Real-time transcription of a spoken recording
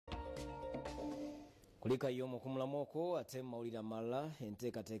Kulika yomu kumulamoko ate mawulire amalala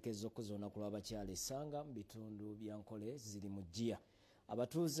enteekateeka ez'okuzoona ku lw'abakyala Ssanga mu bitundu bya Nkole ziri mu ggiya.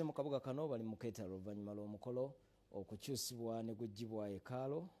 Abatuuze mu kabuga kano bali mu keetalo oluvannyuma lw'omukolo okukyusibwa ne guggyibwa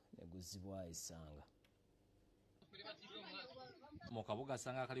ekaalo ne guzzibwa Ssanga. Mu kabuga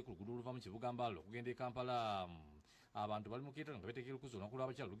Ssanga akali ku luguudo oluva mu kibuga Mbalo okugenda e Kampala, abantu bali mu keetalo nga beteekera okuzoona ku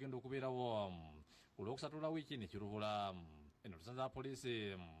lw'abakyala lugenda okubeerawo ku lw'okusatula wiiki nekirubula. Eno tusanze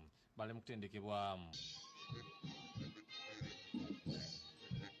abapoliisi bali mu kutendekebwa.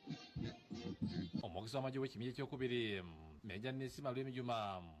 Omwogezi w'amagye w'ekimiye ekyokubiri Meeja Nesima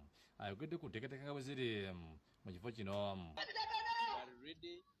Lw'Emijuma ayogedde ku nteekateeka nga bwe ziri mu kifo kino.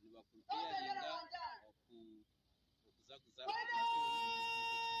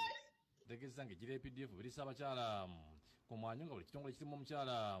 Tegeeza ng'ejjira EPDF birisa abakyala ku mwanyo nga buli kitongole kirimu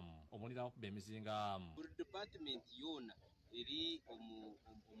omukyala omunira okuba emizinga. Buli department yona eri omu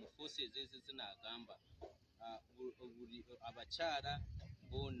forces ezinagamba abakyala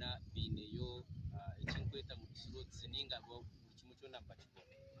bona bineyo ekinkweta mu slots ninga buli kimu kyonna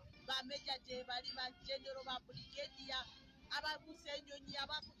bakikola. Bameja gye bali bajenero ba brigade abakusenyonyi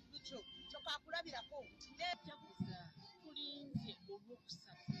abakubicho kyokakulabirako jaguza tulinze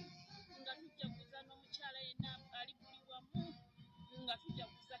olwokusatu nga tujaguza n'omukyala yenna ali buli wamu nga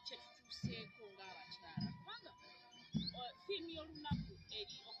tujaguza kyetutuuseeko ng'abakyala kubanga fiimu y'olunaku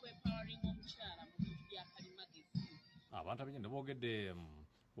eri okwempowering omukyala mu bintu bya kalimagezi. Abantu abenye boogedde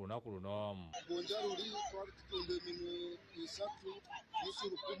ku lunaku luno. Gonja luli twali tutunda eminwe 3 nusu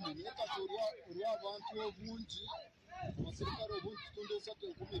 10 naye kati olw'abantu obungi abaserikale obungi tutunda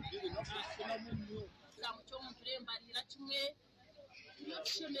 3,200 naffe tufunamu nnyo. Kigambo ky'omuntu lembalira kimwe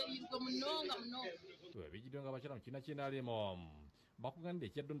tushemerirwe munonga munonga. Ebijjidde nga abakyala mu kibiina ky'NRM bakugambye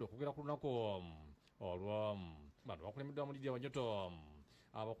ekyaddondo okugera ku lunaku olwo bano bakulembeddwa mu Lydia Wanyoto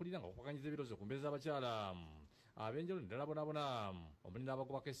abakulira nga bakubaganyiza ebirozo ku mbeera z'abakyala ab'enjawulo ddala bonabona omuli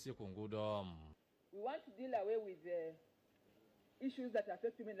n'abagobako essiye ku nguudo. We want to deal away with issues that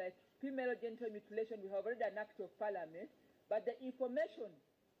affect women like female genital mutilation. We have already an act of parliament, but the information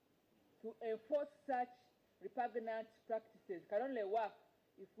to enforce such repugnant practices can only work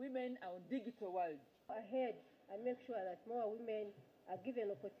if women are on digital world. Ahead and make sure that more women are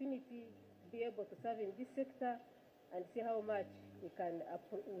given opportunity to be able to serve in this sector and see how much we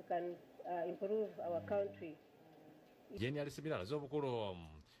can improve our country. Jeni alisimira alaze obukulu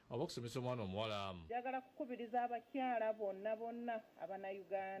obukusomesa omwana omuwala. Njagala kukubiriza abakyala bonna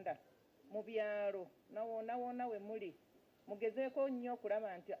abannayuganda mu byalo nawona we muli mugezeeko nnyo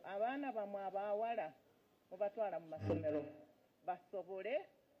okulaba nti abaana bamwe abawala mubatwala mu masomero basobole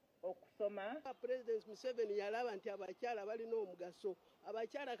okusoma. President Museveni yalaba nti abakyala balina omugaso.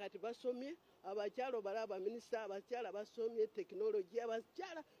 Abakyala kati basomye, abakyala balaba minisita, abakyala basomye tekinologi,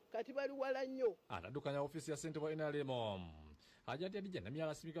 abakyala kati bali wala nnyo. Ataddukanya ofisi ya ssentebe wa NRM Hajati Adija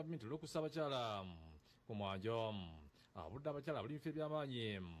namyala simi gavumenti olw'okussa abakyala ku mwanjo abuludde abakyala buli bifo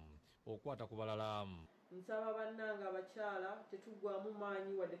eby'amaanyi okukwata ku balala. Nsaba bannanga abakyala tetuggwamu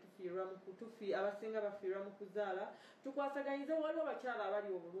maanyi wadde tufiirwa mu kutufi abasinga bafiirwa mu kuzaala tukwasaganyize waliwo abakyala abali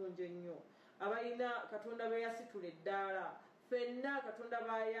obulungi ennyo abalina Katonda be yasitula eddaala ffenna Katonda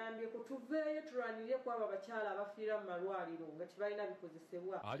bayambyeko tuveeyo tulwanirire ku abo abakyala abafiira mu malwaliro nga tebalina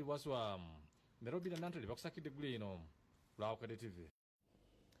bikozesebwa. Ali waswa Nairobi na Nantale bakusakidde eggulu eno Bukedde TV.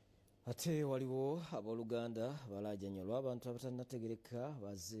 Ate waliwo abooluganda balajja olw'abantu abatannategereka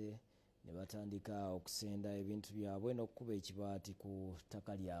baze ne batandika okusenda ebintu byabwe n'okukuba ekibaati ku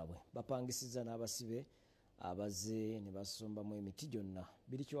ttaka lyabwe. Bapangisiza n'abasibe abaze ne basombamu emiti gyonna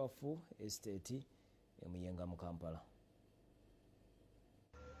biri Kiwafu estate emuyenga mu Kampala.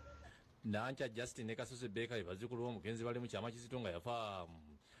 Nancha Justin ne Kasose Beka Abazzukulu b'omugenzi bali mu kyama kizito nga yafa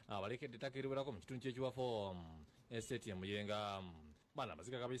abalekedde ettaka eriwerako mu kitundu ky'Ekiwafu estate emuyenga. Bana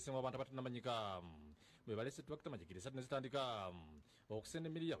amaziga gabayisemu abantu abatannamanyika bwe balese twakita majigire 3 ne zitandika okusenda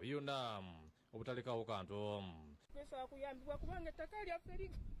emiri yabwe yonna obutalekawo kantu. Twesaba kuyambibwa kubanga ettaka lyaffe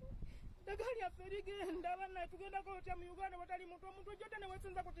ligenda bana tugendako otya mu Uganda watali muntu omuntu ojjota ne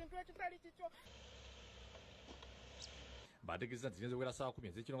weesinza ku kintu ekitali kikyo. Bategeeza nti zinze wera saa 10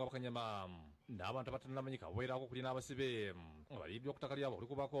 ez'ekiro nga bakanyama n'abantu abatannamanyika baweerako kuli n'abasibe nga baliyiddwa okutaka lyabo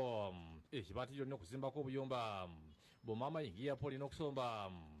kulikubako ekibaati kyonna okuzimbako obuyumba bomama yingiya poli n'okusomba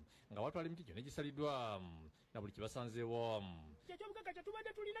nga batwala emiti gyonna egisaliddwa na buli kibasanzeewo. Kyekyobugaga kye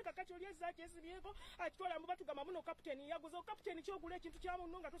tubadde tulina kakati oli ezzaaki esibyeko akitwala mu batugamba muno kapiteeni yaguza kapiteeni kyogula ekintu kya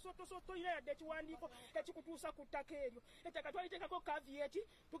munno nga tosotoyina yadde ekiwandiiko ekikutuusa ku ttaka eryo. Ettaka twaliteekako kavieti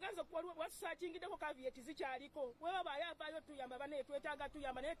tuganza wasakingiddeko kavieti zikyaliko webaba yavaayo tuyamba bane twetaaga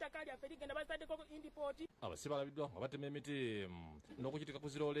tuyamba naye ettaka lyaffe ligenda bazitaddeko indipoti. Abasibe balabiddwa nga batema emiti n'okukitika ku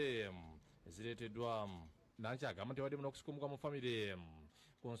zirole ezireeteddwa. Nanki agamba nti abaddemu n'okusukumuka mu famire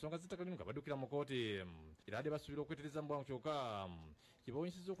ku nsonga z'ettaka lino nga baddukira mu kooti era ate basuubira okwetereza mu bwangu kyokka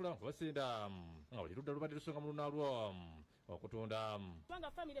kibawunyisizza okulaba nga basenda nga buli ludda lubadde lusonga mu lunaalwo okutunda.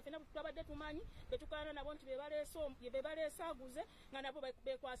 Kubanga famire fena twabadde tumanyi betukaana nabo nti bebaleesaaguze nga nabo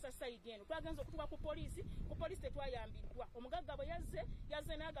bekwasa sayidi eno. Twagenza okutuka ku poliisi tetwayambiddwa. Omugagga bwe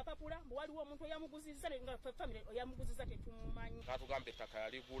yazze n'agapapula mbu waliwo omuntu eyamuguzizza nga famire eyamuguzizza tetumumanyi. Katugamba ettaka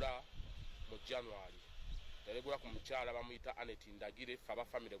yaligula mu January. Yaligula ku mukyala bamuyita Anet Ndagire ffe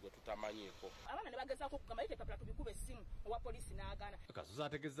abafamire gwe tutamanyiiko. Abaana ne bagezaako okugamba yite kapula tubikuba essimu owa poliisi n'agaana. Kasozi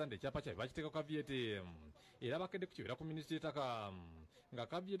ategeeza nti ekyapa kyabe bakiteeka ku kavyeti era bakedde kukibeera ku minisitule y'ettaka nga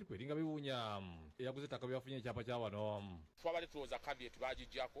kavyeti kweringa biwuunya eyaguze ettaka bwe yafunye ekyapa kya wano. Twabadde tulowooza kavyeti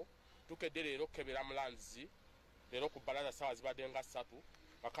baagiggyako tukedde leero kukebera mu lands leero ku bbalaza ssaawa zibadde nga 3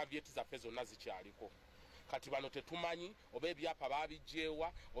 nga kavyeti zaffe zonna zikyaliko. Kati bano tetumanyi oba ebyapa babijjeewa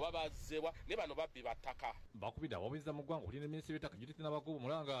oba bazzeewa ne bano babbi battaka. Bakubidde abawumiriza mu ggwanga okuli ne minisitule y'ettaka Judith Nabakubo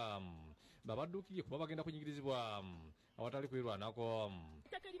mulanga babadduukirye kuba bagenda kunyigirizibwa awatali kwirwanako.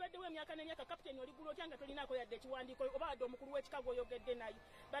 Ettaka eribaddewo emyaka n'emyaka kapiteeni oligula otya nga tolinaako yadde ekiwandiiko oba wadde omukulu w'ekika gw'oyogedde naye.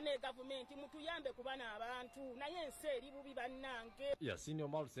 Bane gavumenti mutuyambe ku bano abantu naye ensi eri bubi bannange. Yasiini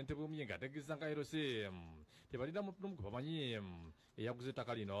Omar ssentebe w'omuyye ng'ategeeza nga LC tebalina muntu n'omu gwe bamanyi eyaguze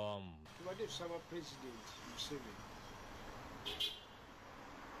ettaka lino. Tubadde tusaba pulezidenti Museveni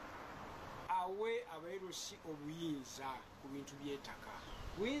awe aba-LC obuyinza ku bintu by'ettaka.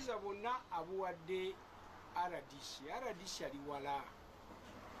 Buyinza bwonna abuwadde RDC ali wala.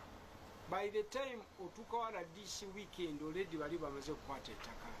 By the time otuuka RDC weekend already bali bamaze okukwata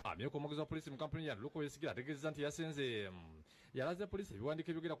ettaka. Amyeko omwogezi wa poliisi mu kampuni ya Luko Yesigira ategeeza nti yasenze yalaze poliisi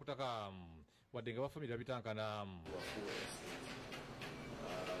ebiwandiiko ebyogera ku ttaka wadde nga bafamire babitankana.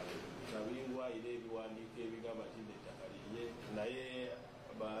 Tabingwa era ebiwandiiko ebigamba nti ettaka lirye naye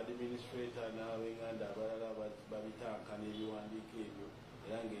ba-administrator n'ab'enganda abalala babitankana ebiwandiiko ebyo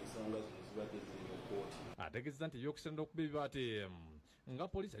era ng'ensonga zino zibadde ziri mu kkooti. Ategeeza nti ebyokusenda okuba ebibaate nga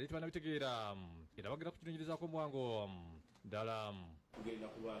poliisi yali tebanabitegeera era bagenda kukinoonyerezaako mu bwangu ddala. Tugenda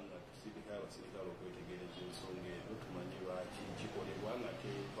kubanga tusindika abasirikale okwetegereza ensonga ezo tumanye lwaki kikolebwa nga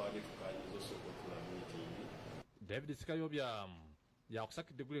tetwali tukanyiza osooka otula miitingi. David Sikayobya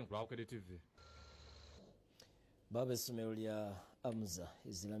yakusakidde Gule ku Bukedde TV. Baba essomero lya Amza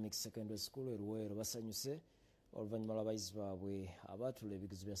Islamic Secondary School Luweero basanyuse oluvannyuma lw'abayizi baabwe abaatula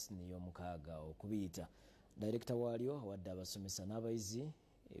ebigezo bya siniya 6 okubiyita. Director waalyo awadde abasomesa n'abayizi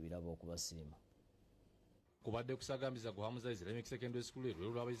ebirabo okubasiima. Kubadde kusagambiza ku Amza Islamic Secondary School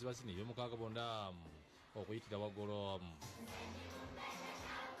Luweero lw'abayizi ba siniya 6 bonna okuyitira waggulu.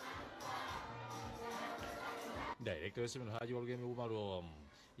 Director w'essomero Haji Walugeme Bumalo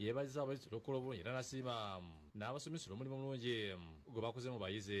yeebazizza abayizi olw'okukola obulungi era n'asiima n'abasomesa omulimu omulungi gwe bakoze mu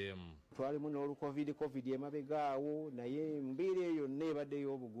bayizi. Twalimu n'olu-covid emabegaawo naye mbeera eyo yonna ebadde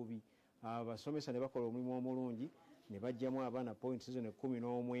ey'obugubi. Abasomesa ne bakola omulimu omulungi ne bajjamu abaana points zino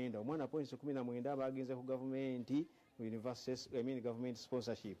 19. Omwana points 19 abagenze ku gavumenti government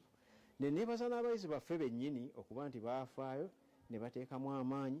sponsorship. Ne neebaza n'abayizi baffe bennyini okuba nti baafaayo ne bateekamu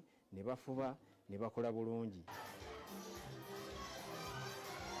amaanyi ne bafuba ne bakola bulungi.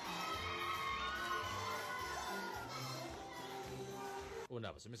 Ono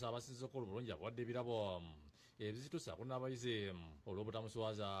abasomesa abasinze okukola obulungi abawadde ebirabo ebizituusaako n'abayizi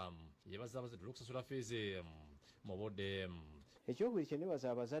olw'obutamuswaza. Yeebaza abazadde olw'okusasula feezi mu budde. Ekyokubiri kye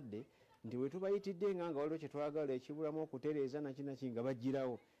neebaza abazadde nti bwe tubayitidde nga waliwo kye twagala ekibulamu okutereeza nakinaki nga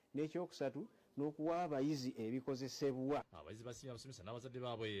bagirawo. N'ekyokusatu n'okuwa abayizi ebikozesebwa. Abayizi basiimye abasomesa n'abazadde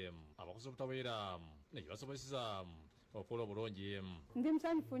baabwe abakozi obutaweera ne kibasobozesa okukola obulungi. Ndi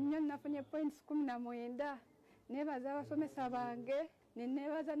musanyufu nnyo nafunye points 19. Neebaza abasomesa bange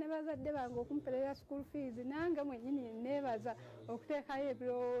neebaza ne bazadde bange okumperera school fees nange mwennyini neebaza okuteekayo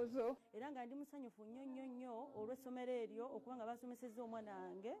ebirowoozo. Era nga ndi musanyufu nnyo olw'essomero eryo okuba nga basomesezza omwana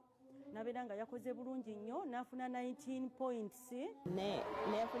wange nabeera nga yakoze bulungi nnyo n'afuna 19 points.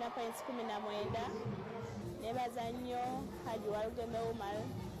 Neefuna points 19. Neebaza nnyo Haji Walugeme Bumalo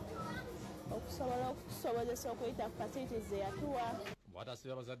okusobola okutusobozesa okuyita ku facilities ze yatuwa.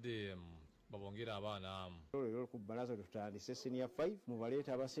 Bw'ataasibye abazadde babongera abaana. Olwo ku bbalaza tutandise senior 5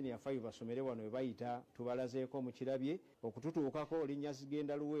 mubaleeta aba senior 5 basomere wano webayita tubalazeeko mu kirabye okututuukako linnya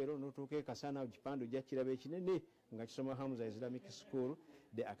zigenda Luweero n'otuuka e Kasana kipande ojja kirabye ekinene nga kisoma Hamza Islamic School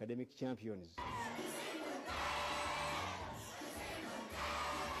the academic champions.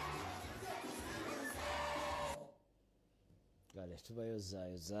 Gale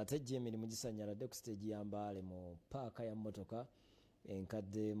tubayozayoza ate ejja emirimu gisanyaladde ku siteegi ya Mbaale mu paaka ya mmotoka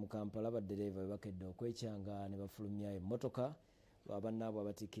enkadde mu Kampala. Baddereeva bebakedde okwekyanga ne bafulumya emmotoka lwa bannaabwe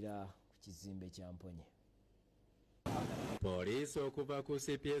abatikira ku kizimbe kya Mponye. Poliisi okuva ku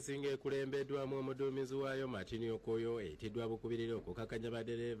CPS ng'ekulembeddwamu omuduumizi waayo Martin Okoyo etiddwa bukubirira okukakanya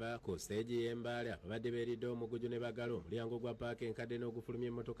badereva ku siteegi y'Embaale ababadde beeridde omuguju ne bagala omulyango gwa paaka enkadde n'ogufulumya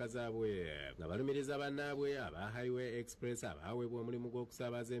emmotoka zaabwe nga balumiriza bannaabwe aba Highway Express abaweebwa omulimu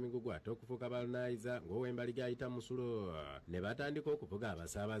gw'okusaabaza emigugu ate okufuuka balunaayiza ng'ow'embaliga ayita musulo ne batandika okuvuga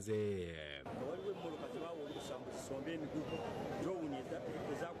abasaabaze. Waliwo emmoloka zibaawa olukusambu zisomba emigugu drowuni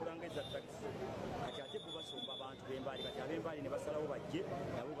ezakulanga eza takisi kati ate bo basomba abantu b'Embaale kati ab'Embaale ne basalawo bajje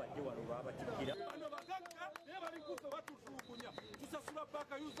nabo badde wano babatikkira. Bano bagagga naye bali kufe batutulugunya tusasula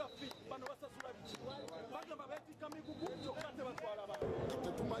paaka user fee bano basasula biki bagamba beetikka migugu kyokka tebatwala bantu.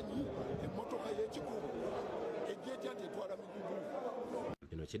 Tetumanyi emmotoka y'ekikugu ejja etya nti etwala migugu.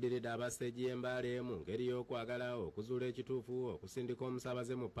 Kino kiddiridde aba siteegi y'Embaale mu ngeri y'okwagala okuzuula ekituufu okusindika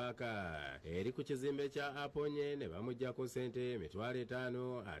omusaabaze mu paaka eri ku kizimbe kya Aponye ne bamuggyako ssente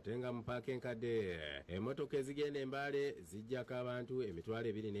 $5,000 ate nga mu paaka enkadde emmotoka ezigenda Embaale zijjako abantu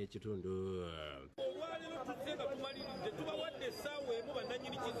 $2.2. Olwaleero tuzze nga tumaliridde tubawadde essaawa emu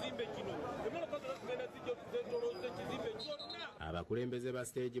bannannyini kizimbe kino emmotoka zonna tugenda zijja tuzeetoolooza ekizimbe kyonna. Abakulembeze ba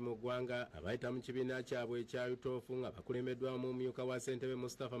siteegi mu ggwanga abayita mu kibiina kyabwe ekya UTOF nga bakulembeddwamu omumyuka wa ssentebe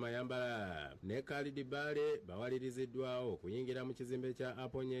Mustafa Mayambala ne Khalid Baale bawaliriziddwa okuyingira mu kizimbe kya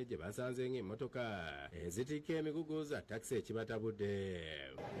Aponye gye basanze ng'emmotoka ezitikka emigugu za takisi ekibatabudde.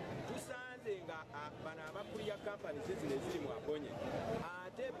 Tusanze nga bano abakulira kampani zino eziri mu Aponye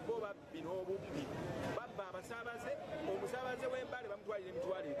ate bo babbi n'obubbi babba abasaabaze omusaabaze w'Embaale bamutwalira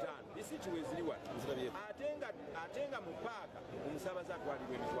 $5,000 bisiiki we ziri wano ate nga mu paaka omusaabaze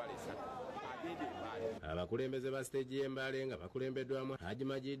atwalirwa $3,000 agenda Embaale. Abakulembeze ba siteegi y'Embaale nga bakulembeddwamu Haji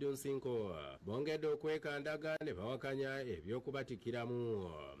Majidu Nsinko bongedde okwekandaga ne bawakanya eby'okubatikkiramu.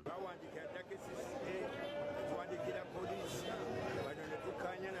 Bawandikira takisisi tuwandikira poliisi bano ne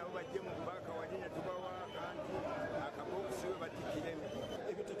tukkaanya nabo bajje mu paaka wali ne tubawa akantu akabokisi we batikkiremu.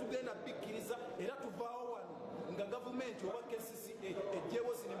 Ebyo tetugenda bikkiriza era tuvaawo wano nga gavumenti oba KCCA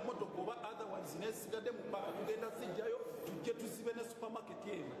ejjeewo zino emmotoka oba otherwise nezisigadde mu paaka tugenda zijjayo tujje tuzibe ne supermarket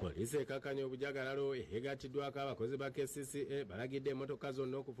eno. Poliisi ekakanya obujagalalo eyeegatiddwako abakozi ba KCCA balagidde emmotoka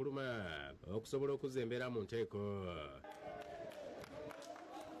zonna okufuluma okusobola okuzza embeera mu nteeko.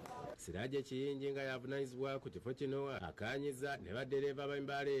 Siraje Kiyingi nga yavunaanyizibwa ku kifo kino akaanyiza ne baddereeva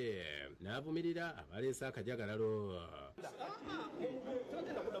b'Embaale n'avumirira abaleese akajagalalo.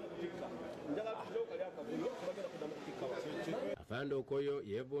 Afande Okoyo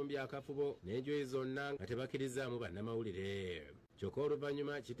yeevumbye akafubo n'enjuyi zonna nga tebakkirizaamu bannamawulire. Kyokka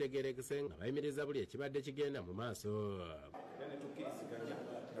oluvannyuma kitegeerekese nga bayimiriza buli ekibadde kigenda mu maaso. Tukkiriziganya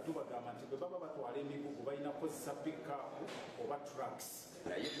nga tubagamba nti bwe baba batwala emigugu balina kukozesa pikaapu oba trucks.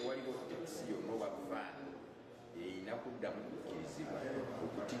 Naye tewaliwo takisi yonna oba vaani erina kuddamu kukkirizibwa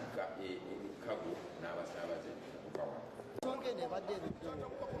okutikka emikago n'abasaabaze okuva wano. Ensonga eno ebadde ebiddala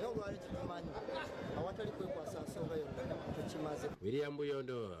naye olwali kitumanyi awatali kwekwasa nsonga yonna tukimaze. William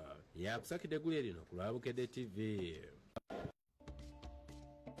Buyondo yakusakidde eggulu lino ku lwa Bukedde TV.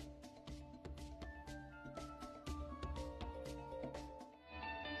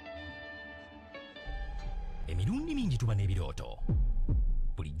 Emirundi mingi tuba n'ebirooto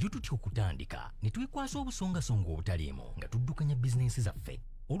bulijjo tutya okutandika ne twekwasa obusongasonga obutaliimu nga tuddukanya bizinensi zaffe.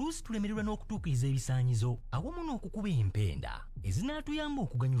 Oluusi tulemererwa n'okutuukiriza ebisaanyizo awamu n'okukuba empenda ezinaatuyamba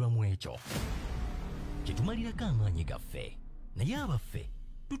okuganyulwamu ekyo kye tumalirako amaanyi gaffe. Naye abaffe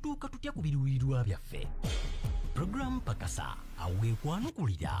tutuuka tutya ku biruubirirwa byaffe? Programu Pakasa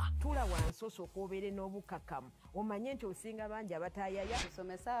aweekwanukulira. Tula wansi osooka obeere n'obukakamu omanye nti osinga bangi abataayaya.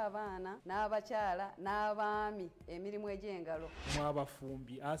 Tusomesa abaana n'abakyala n'abaami emirimu egy'engalo.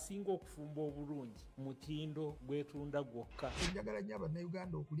 Mwabafumbi asinga okufumba obulungi mutindo gwetunda gwokka. Njagala nnyo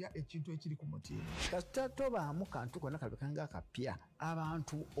Abannayuganda okulya ekintu ekiri ku mutindo. Kasita tobaamu kantu konna kalabikanga akapya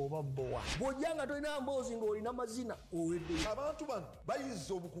abantu oba bbowa. Bw'ojjanga tolina mboozi ng'olina mazina owedde. Abantu bano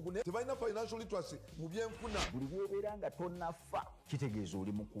bayize obukugu ne tebalina financial literacy mu byenfuna. Buli bw'obeera nga tonnafa kitegeeza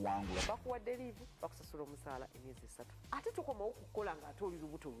oli mu kuwangula. Bakuwadde liivu bakusasula omusaala emyezi 3 ate tukomawo okukola ng'ate oli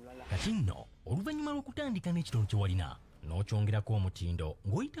lubuto lulala. Kati nno oluvannyuma lw'okutandika n'ekitono kye walina n'okyongerako omutindo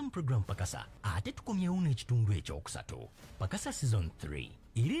ng'oyita mu programu Pakasa ate tukomyewo n'ekitundu ekyokusatu. Pakasa Season 3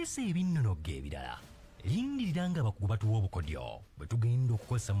 ereese ebinnonogga ebirala. Lindirira nga abakugu batuwa obukodyo bwe tugenda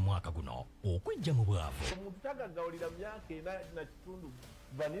okukozesa mu mwaka guno okweggya mu bwavu. Omuntu tagaggawulira myaka 4 na kitundu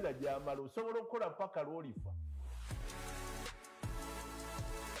vanira gy'amala osobola okukola paka lw'olifa.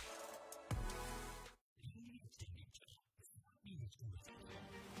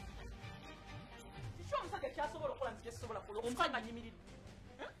 Kiki omusajja kyasobola okukola nti kyesobola kukola omusajja anyimiridde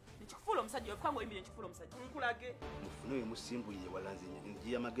nekikufa Chifulo omusajja ofuka ng'oyimirira chifulo omusajja. Nkulage. Mufune we musimbulire walanze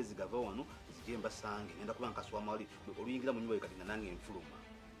njiya magezi gava wano zije mbasange ngenda kuba nkaswa mawali oluyingira mu nyumba kati nange enfuluma.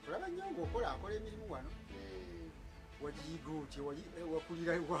 Tulaba nnyo akola emirimu wano. Wajigo uti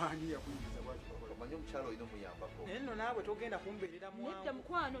wakulira wani yakuyinza bwaki bakola. Manyo omukyalo oyina omuyambako. Nno naawe togenda kumbeerera mwangu. Nedda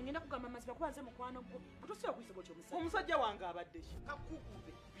mukwano ngenda kugamba mazima kuba nze mukwano gwo. Kutusobola kuyisa ky'omusajja. Omusajja wange abadde ki?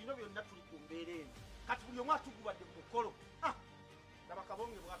 Kakugube bino byonna tuli ku mbeera eno. Kati buli omu atugubadde mu mukolo. Laba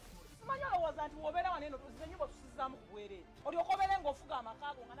kabonge bw'atula. Simanyi olowooza nti bw'obeera wano eno tuzize nnyumba tusizaamu ku bwereere. Olyoka obeere ng'ofuga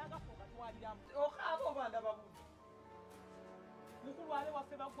amakaago nga n'agafuuka twaliramu. Okaaba oba ndababuuza. Mukulu ale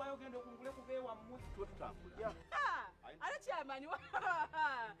waffe baggwayo genda okungule ku beewammwe. Tuwe tutambula. Ate kyamanyi.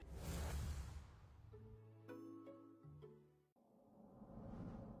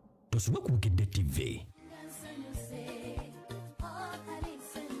 Tosubwa ku Bukedde TV.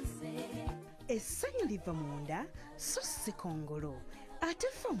 Essanyu liva munda so si kongolo ate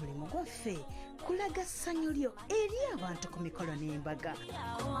ffe omulimu gwaffe kulaga ssanyu lyo eri abantu ku mikolo n'embaga.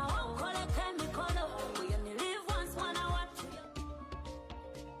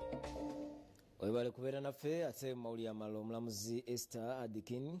 Webale kubeera naffe ate mawulire amala omulamuzi Esther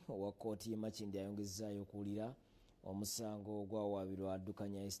Adikin owa kkooti y'e Makindye ayongezaayo okuwulira omusango ogwawaabirwa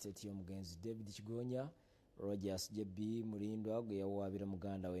addukanya estate y'omugenzi David Kigonya Rogers JB Mulindwa gwe yawaabira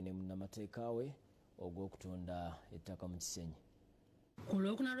muganda we ne munnamateeka we ogw'okutunda ettaka mu Kisenyi. Ku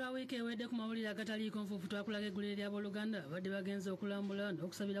Lwokuna lwa wiiki ewedde ku mawulire agataliiko nfuufu twakulaga eggulire ly'abooluganda badde bagenze okulambula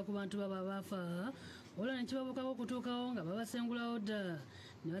n'okusabira ku bantu babo abaafa olwo ne kibabukako okutuukawo nga babasengulawo dda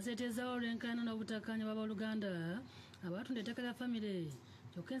ne baseeteezaawo olw'enkaayana n'obutakkaanya b'abooluganda abaatunda ettaka lya famire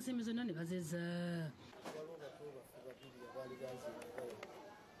kyokka ensimbi zonna ne bazezza.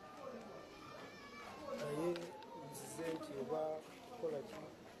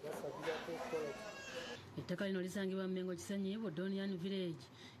 Ettaka lino lisangibwa mu Mengo Kisenyi Bodonian Village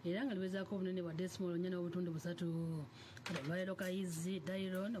era nga liwezaako obunene bwa decimal 4 n'obutundu 3. Olwaleero Kayizi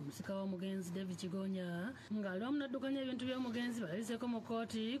Dairon omusika w'omugenzi David Kigonya nga lwamu n'addukanya ebintu by'omugenzi balaliseeko mu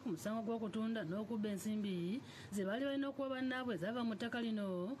kkooti ku musango gw'okutunda n'okubba ensimbi ze baali balina okuwa bannaabwe ezaava mu ttaka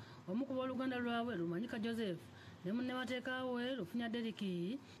lino. Omu ku booluganda lwabwe Lumanyika Joseph ne munnemateeka we Lufunya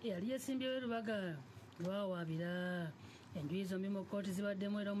Deriki eyali yeesimbyewo erubaga lwawaabira. Enjuyi zombi mu kkooti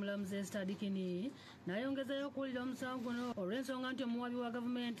zibaddemu era omulamuzi Esther Adikini n'ayongezayo okuwulira omusango guno olw'ensonga nti omuwabi wa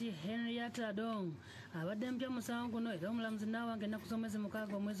gavumenti Henrietta Adong abadde mpya musango guno era omulamuzi n'awange ennaku z'omwezi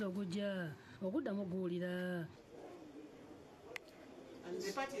 6 omwezi ogujja okuddamu okuwulira. And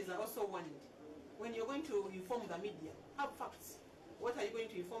the parties are also warned when you're going to inform the media, have facts. What are you going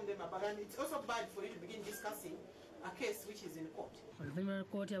to inform them about? And it's also bad for you to begin discussing a case which is in court. Oluvannyuma lwa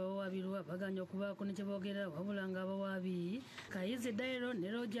kkooti abawaabirwa baganya okubaako ne kye boogera wabula nga abawaabi Kayizi Dairo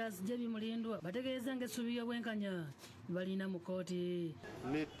ne Rogers JB Mulindwa bategeeza ng'essuubi y'obwenkanya balina mu kkooti.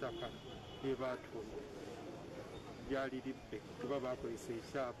 N'ettaka lye baatunda lyali libbe kuba baakozesa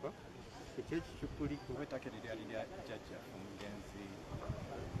ekyapa ekyekikikuli kuba ettaka eryo lyali lya jjajja omugenzi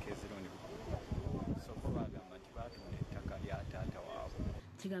Kezironi so bo bagamba nti baatunda ettaka lya taata waabwe.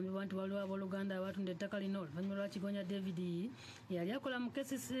 Kigambibwa nti waliwo abooluganda abaatunda ettaka lino oluvannyuma lwa Kigonya David eyali akola mu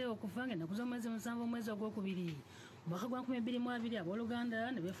KCCA okufa ng'ennaku z'omwezi 7 omwezi ogwokubiri omwaka gwa 2020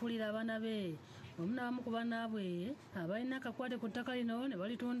 abooluganda ne beefuulira abaana be omu n'abamu ku bannaabwe abalina akakwate ku ttaka lino ne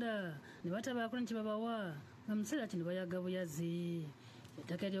balitunda ne batabaako ne kye babawa nga mu kiseera kino bayaga buyazi.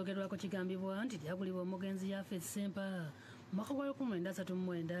 Ettaka eryogerwako kigambibwa nti lyagulibwa omugenzi Yafet Sempa mu mwaka gwa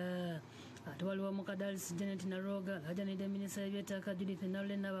 1939. Ate waliwo Mukadalisi Janet Naroga ajanidde minisita y'eby'ettaka Judith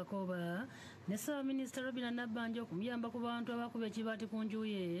Nalule Nabakoba ne Ssaabaminisita Robina Nabbanja okumuyamba ku bantu abakuba ekibaati ku nju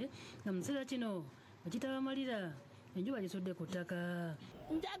ye nga mu kiseera kino ekitabamalira enjuba gisudde ku ttaka.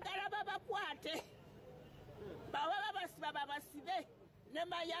 Njagala babakwate baba babasiba babasibe ne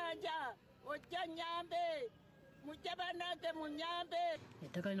mayanja ojja nyambe mujja banange mu nyambe.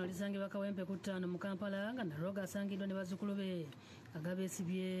 Ettaka lino lisangibwa Kawempe ku 5 mu Kampala nga Naroga asangiddwa ne bazzukulu be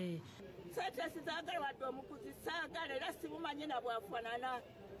agabeesibye. Sente sizaagala wadde omukuzi saagala era simumanyi na bwafaanana.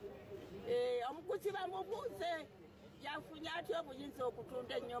 Omukuzi bamubuuze yafunye atya obuyinza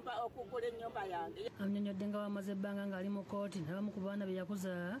okutunda ennyumba okugula ennyumba yange. Annyonnyodde nga wamaze ebbanga ng'ali mu kkooti n'abamu ku baana be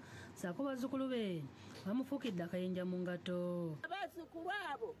yakuza saako bazzukulu be bamufuukidde akayinja mu ngatto. Abazzukulu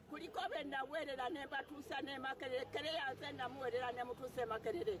abo kuliko be naweerera ne mbatuusa ne Makerere kere yanze namuweerera ne mutuusa e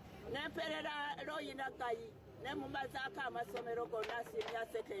Makerere ne mperera Looyina Gayi ne mumazaako amasomero gonna asiimya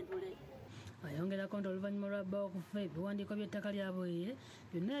sekendule. Ayongerako nti oluvannyuma lwa bba okufa ebiwandiiko by'ettaka lyabwe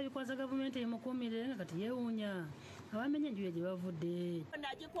byonna yabikwasa gavumenti emukuumire nga kati yeewuunya abamenye enjuye gye bavudde.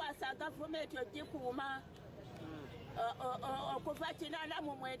 Nagikwasa gavumenti ogikuuma okuva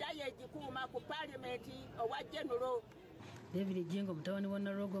 89 yegikuuma ku paalimenti owa Jenulo. David Jengo mutabani wa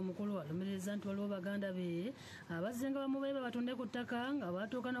Narogo omukulu alumiririza nti waliwo baganda be abazzenga bamubaye babatunde ku ttaka nga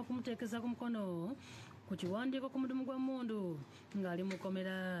batuuka n'okumuteekeza ku mukono ku kiwandiiko ku mudumu gwa mmundu ng'ali mu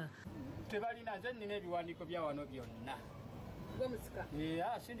kkomera. Tebalina nze nnina ebiwandiiko bya wano byonna. Gwe musika?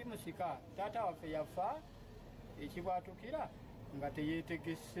 Sindi musika. Taata waffe yafa ekibwatukira nga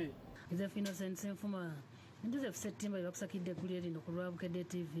teyeetegese. Joseph Innocent Senfuma, Joseph Settimba bakusakidde eggulu erino ku lwa Bukedde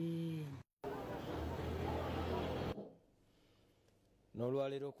TV.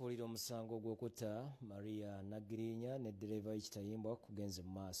 N'olwaleero okuwulira omusango gw'okutta Maria Nagirinya ne ddereeva y'ekitayimbwa kugenze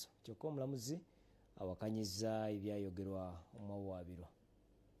mu maaso. Kyokka omulamuzi awakanyizza ebyayogerwa omwawaabirwa.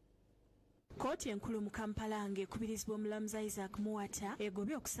 Kooti enkulu mu Kampala ng'ekubirizibwa omulamuzi Isaac Muwata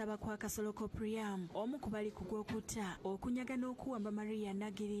egobye okusaba kwa Kasolo Kopriam omu ku bali ku gw'okutta okunyaga n'okuwamba Maria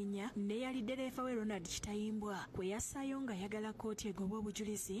Nagirinya n'eyali ddereeva we Ronald Kitayimbwa kwe yassaayo ng'ayagala kooti egobe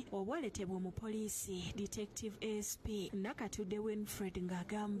obujulizi obwaletebwa omupoliisi Detective ASP Nakatudde Winfred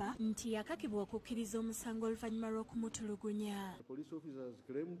ng'agamba nti yakakibwa okukkiriza omusango oluvannyuma lw'okumutulugunya. Police officers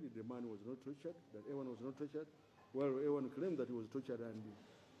claimed the man was not tortured, that everyone was not tortured, while everyone claimed that he was tortured and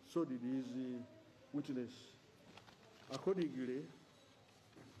so did his witness. Accordingly,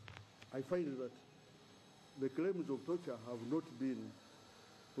 I find that the claims of torture have not been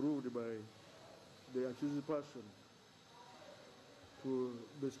proved by the accused person to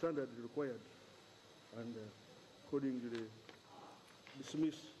the standard required, and accordingly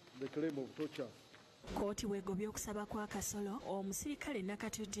dismiss the claim of torture. Kooti weegobye okusaba kwa Kasolo omusirikale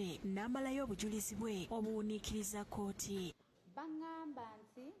Nakatudde n'amalayo obujulizi bwe obuwuniikiriza kooti. Bangamba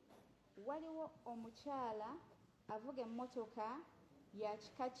nti waliwo omukyala avuga emmotoka ya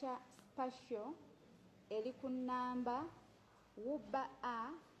kika kya Spatial eri ku nnamba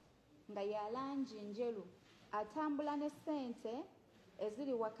WUBA nga ya langi njeru atambula ne ssente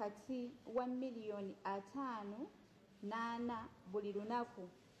eziri wakati wa miliyoni 5-8 buli lunaku.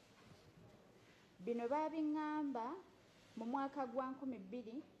 Bino baabingamba mu mwaka gwa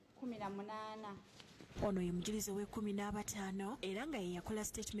 2018. Ono ye mujulizi we-15 era nga ye yakola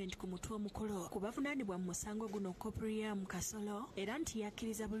statement ku mutwe omukulu ku bavunaanibwa mu musango guno Kopriam Kasolo era nti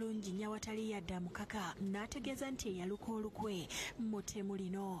yakkiriza bulungi nnyo awatali yadde amukaka n'ategeeza nti eyaluka olukwe mu ttemu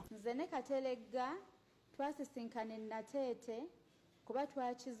lino. Nze ne Kateregga twasisinkana Nateete kuba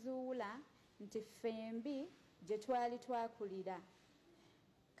twakizuula nti ffembi gye twali twakulira.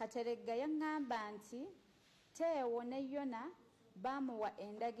 Kateregga yaŋŋamba nti Teewo ne Yona baamuwa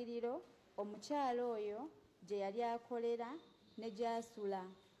endagiriro omukyala oyo gye yali akolera ne gy'asula.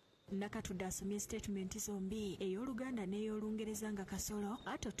 Nakatudde asomye statement zombi ey'Oluganda n'ey'Olungereza nga Kasolo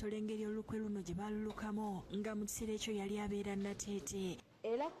atottola engeri olukwe luno gye baalulukamu nga mu kiseera ekyo yali abeera Nateete.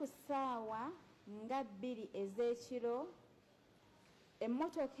 Era ku ssaawa nga 2 ez'ekiro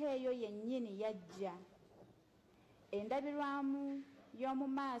emmotoka eyo yennyini yajja. Endabirwamu y'omu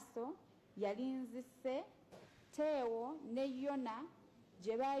maaso yali nzise Teewo ne Yona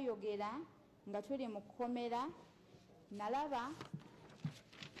gye baayogera nga tuli mu kkomera. Nalaba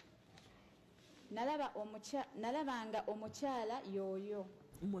nga omukyala y'oyo.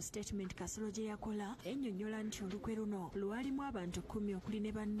 Mu statement Kasolo gye yakola ennyonnyola nti olukwe luno lwalimu abantu 10 okuli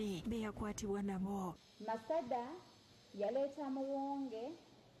ne banne be yakwatibwa nabo. Masada yaleeta Muwonge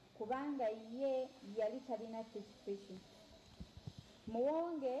kubanga ye yali talina pikipiki.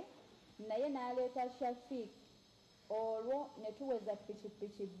 Muwonge naye n'aleeta Shafik, olwo ne tuweza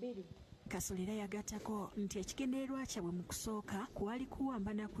pikipiki 2. Kasolo era yagattako nti ekigendererwa kyabwe mu kusooka kwali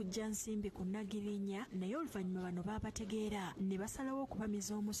kuwamba na kujja nsimbi ku Nagirinya naye oluvannyuma bano baabategeera ne basalawo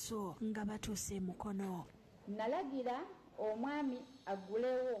okubamiza omuso nga batuuse mukono. Nalagira omwami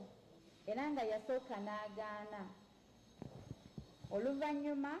aggulewo era nga yasooka n'agaana.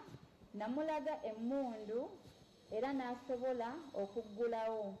 Oluvannyuma namulaga emmundu era n'asobola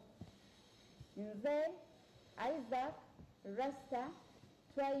okuggulawo. Nze Isaac Rasta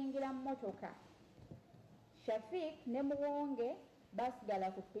twayingira mu motoka. Shafik ne Muwonge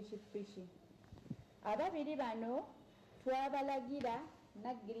basigala ku pikipiki. Ababiri bano twabalagira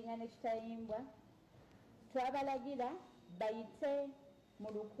Nagirinya ne Kitayimbwa twabalagira bayite mu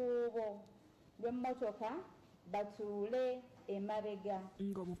lukuubo lw'emmotoka batuule emabega.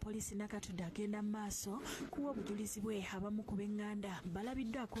 Ng'omupoliisi Nakatudde agenda mu maaso kuwa obujulizi bwe abamu ku b'eŋŋanda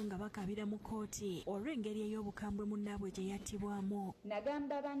balabiddwako nga bakabira mu kooti olw'engeri ey'obukambwe munnaabwe gye yattibwamu.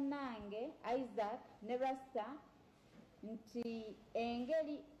 Nagamba bannange Isaac ne Rasta nti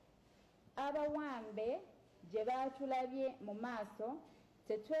engeri abawambe gye baatulabye mu maaso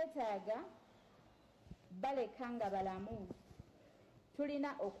tetwetaaga baleka nga balamu,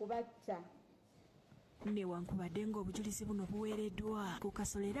 tulina okubatta. newankubadde ng'obujulizi buno buweereddwa ku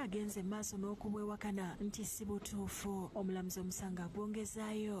Kasolo era agenze maaso n'okubwewakana nti si butuufu. Omulamuzi omusanga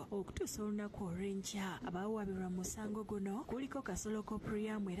agwongezaayo okutuusa olunaku olw'enkya. Abawaabirwa mu musango guno kuliko Kasolo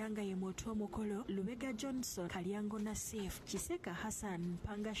Kopriamu era nga ye mwoti omukolo, Lubega Johnson, Kalyango Nasif, Kiseka Hassan,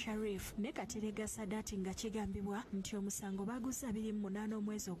 Mpanga Sharif ne Katerega Sadati nga kigambibwa nti omusango baguza 28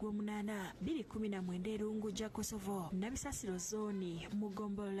 omwezi ogw'omunaana 2019 Erunguja Kosovo Nabisasiro zooni mu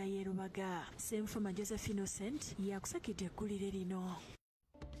ggombolola y'e Rubaga. Ssenfuma Joseph Innocent yakusakidde eggulire lino.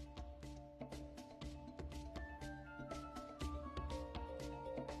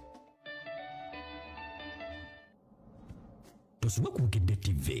 Tosubwa ku Bukedde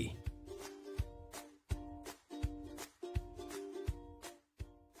TV.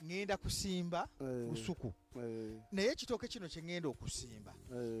 Ngenda kusimba lusuku naye ekitooke kino kye ngenda okusimba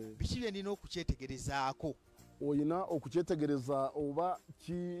biki bye nina okukyetegerezaako? Oyina okukyetegereza oba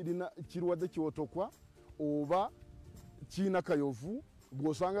kirwadde kiwotokwa oba kiina kayovu.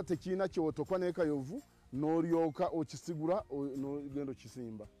 Bw'osanga tekiina kiwotokwa naye kayovu n'olyoka okisigula n'ogenda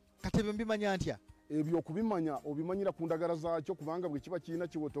okisimba. Kati ebyo mbimanya ntya? Ebyo okubimanya obimanyira ku ndagala zaakyo, kubanga bwe kiba kiina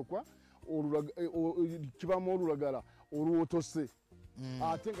kiwotokwa kibamu olulagala oluwotose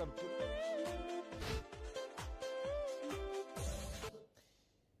ate nga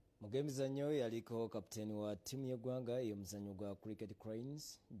mu gemizannyo yaliko kapiteeni wa ttiimu y'eggwanga ey'omuzannyo gwa Cricket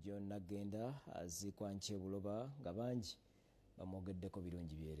Cranes John Nagenda aziikwa Nchebuloba nga bangi bamwogeddeko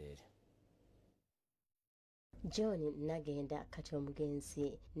birungi byereere. John Nagenda kati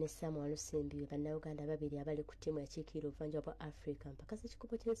omugenzi ne Samuel Lusimbi bannayuganda babiri abali ku ttiimu yakiikirira obuvanjuba bwa Africa mpaka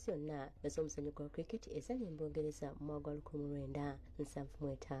z'ekikopo ky'ensi yonna ez'omuzannyo gwa cricket ezali mu Bungereza mu mwaka gwa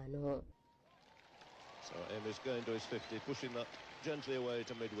 1975. So Emma's going to his 50, pushing that gently away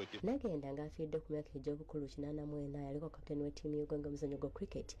to mid-wicket. Nagenda ng'afiiridde ku myaka egy'obukulu 84 yaliko kapiteeni w'ettiimu y'eggwanga omuzannyo gwa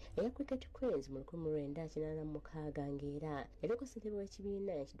cricket eya Cricket Cranes mu 1986 ng'era yaliko ssentebe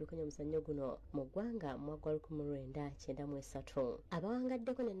w'ekibiina ekiddukanya omuzannyo guno mu ggwanga mu mwaka gwa 1993.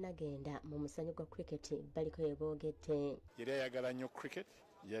 Abawangaddeko ne Nagenda mu muzannyo gwa cricket baliko bye boogedde. Yali ayagala nnyo cricket,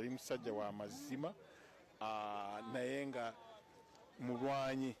 yali musajja wa mazima naye nga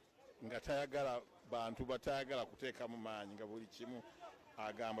mulwanyi nga tayagala bantu batayagala kuteekamu maanyi, nga buli kimu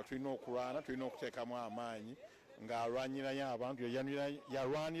agamba tulina okulwana, tulina okuteekamu amaanyi, ng'alwanira nnyo abantu.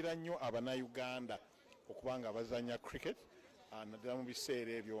 Yalwanira nnyo Abannayuganda okuba nga bazannya cricket, naddala mu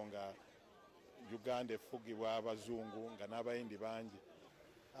biseera ebyo nga Uganda efugibwa Abazungu nga n'Abayindi bangi.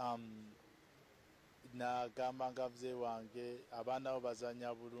 Nagamba nga mzee wange abaana bo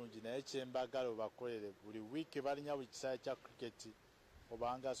bazannya bulungi naye kyembagala obakolere buli wiiki balinnya buli kisaawe kya cricket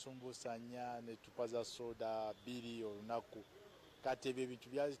obanga sumbuusanya ne tupa za soda 2 olunaku. Kati ebyo ebintu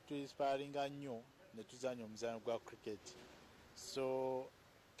byatuinspiringa nnyo ne tuzannya omuzannyo gwa cricket. So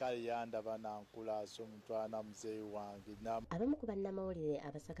kale yandaba nankula so mutwana muzee wange. Abamu ku bannamawulire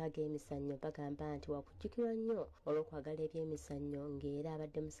abasaka g'emizannyo bagamba nti wakujjukirwa nnyo olw'okwagala ebyemizannyo ng'era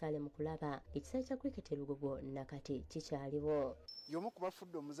abadde musaale mu kulaba ekisaawe kya cricket Lugogo nakati kikyaliwo. Y'omu ku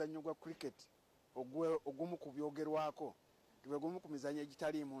bafudde omuzannyo gwa cricket ogumu ku byogerwako twe gumu ku mizannyo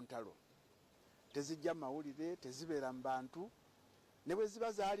egitaliimu ntalo, tezijja mawulire, tezibeera mu bantu, ne bwe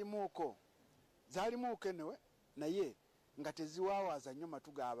ziba zaalimuuko enewe naye nga teziwaawaaza nnyo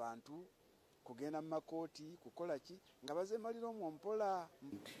matu g'abantu kugenda mu makooti kukola ki nga bazeemalira omwo mpola.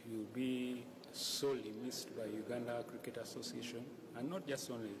 You'll be sorely missed by Uganda Cricket Association, and not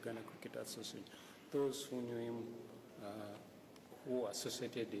just only Uganda Cricket Association, those who knew him, who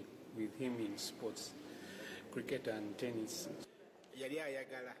associated with him in sports, cricket and tennis. Yali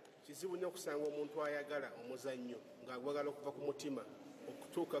ayagala kizibu nnyo okusanga omuntu ayagala omuzannyo ng'agwagala okuva ku mutima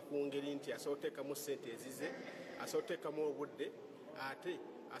okutuuka ku ngeri nti asobola oteekamu ssente ezize, asobola oteekamu obudde, ate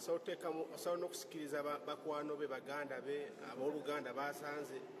asobola n'okusikiriza bakwano be baganda be abooluganda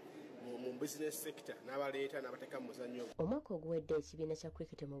basanze mu business sector n'abaleeta n'abateeka mu muzannyo. Omwaka oguwedde ekibiina kya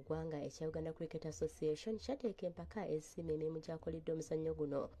cricket mu ggwanga ekya Uganda Cricket Association kyateeka empaka ezisima emirimu gyakoledde omuzannyo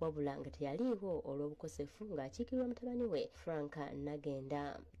guno wabula nga teyaliiwo olw'obukosefu ng'akiikirirwa mutabani we Frank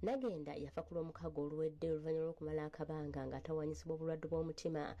Nagenda. Nagenda yafa ku lw'omukago oluwedde oluvannyuma lw'okumala akabanga ng'atawanyisibwa obulwadde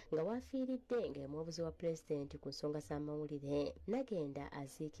bw'omutima nga waafiiridde ng'emwabuzi wa pulezidenti ku nsonga z'amawulire. Nagenda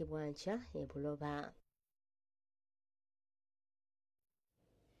aziikibwa nkya e Buloba.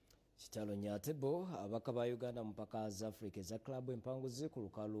 Kitalo Nyatebo abaka ba Uganda mu mpaka za Africa eza klabu empanguzi ku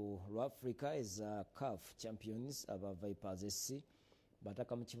lukalu lwa Africa eza CAF Champions aba Vipers SC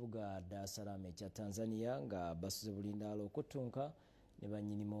bataka mu kibuga Dar es Salaam ekya Tanzania nga basuze bulindaalo okutunka ne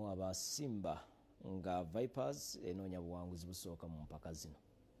bannyinimu aba Simba nga Vipers enoonya buwanguzi busooka mu mpaka zino.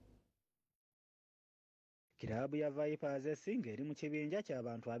 Kiraabu ya Vipers ng'eri mu kibinja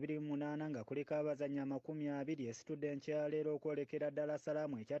ky'abantu 28 nga kuliko abazannyi 20 esitudde nkyaleero okwolekera Dar es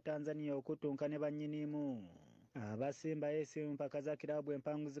Salaam ekya Tanzania okuttunka ne bannyinimu. Abasimba mu mpaka za kiraabu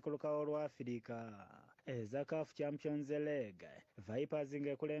empanguzi ku lukawo lwa Afirika eza CAF Champions League, Vipers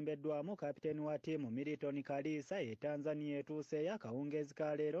ng'ekulembeddwamu kapiteeni wa ttiimu Milton Kalisa Tanzania etuuseeyo akawungeezi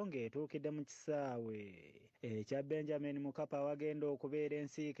ka leero ng'etuukidde mu kisaawe ekya Benjamin Mkapa awagenda okubeera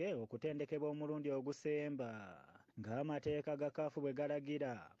ensiike okutendekebwa omulundi ogusemba ng'amateeka ga CAF bwe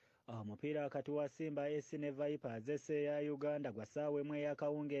galagira. Omupiira wakati wa Simba SC ne Vipers eya Uganda gwa ssaawa emu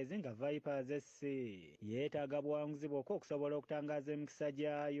ey'akawungeezi nga Vipers yeetaaga buwanguzi bwokka okusobola okutangaaza emikisa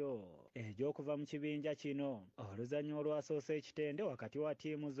gyayo egy'okuva mu kibinja kino. Oluzannya olwasoose ekitende wakati wa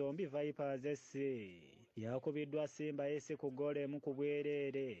ttiimu zombi Vipers yakubiddwa Simba SC ku ggoolo emu ku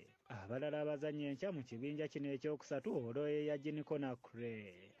bwereere. Abalala abazannya enkya mu kibinja kino ekyokusatu olwo eya Guinea Conakry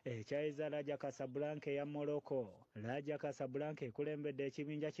ekyayiza Raja Casablanca eya Morocco. Raja Casablanca ekulembedde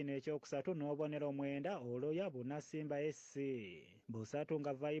ekibinja kino ekyokusatu n'obubonero 9 olwo yabuna Simba SC busatu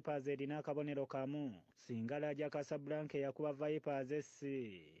nga Vipers erina akabonero kamu. Singa Raja Casablanca yakuba Vipers SC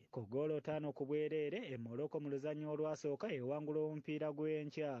ku ggoolo 5 ku bwereere Morocco mu luzannya olwasooka ewangula omupiira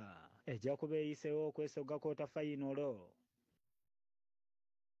gw'enkya ejja kuba eyiseewo okwesogga kwota fayinolo.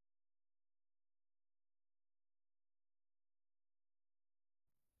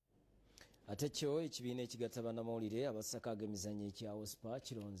 Ate kyo ekibiina ekigatta bannamawulire abasakaaga emizannyo ekya OSPA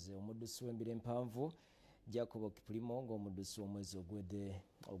kironze omuddusi w'embiro empanvu Jacob Kiplimo ng'omuddusi w'omwezi ogwedde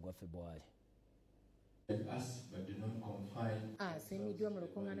ogwa February. Asiimiddwa mu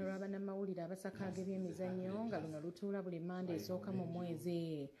lukuŋŋaana lw'abannamawulire abasakaaga ebyemizannyo nga luno lutuula buli Mande esooka mu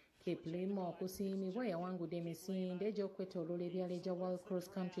mwezi. Kiplimo okusiimibwa yawangudde emisinde gy'okwetooloola ebyalo egya World Cross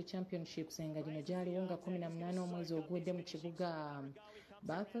Country Championships nga gino gyaliwo nga 18 omwezi ogwedde mu kibuga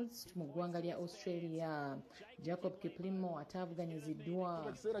Bathurst mu ggwanga lya Australia. Jacob Kiplimo ataavuganyiziddwa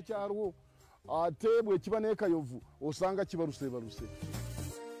ekiseera kyalwo ate bwe kiba n'ekayovu osanga kibaluse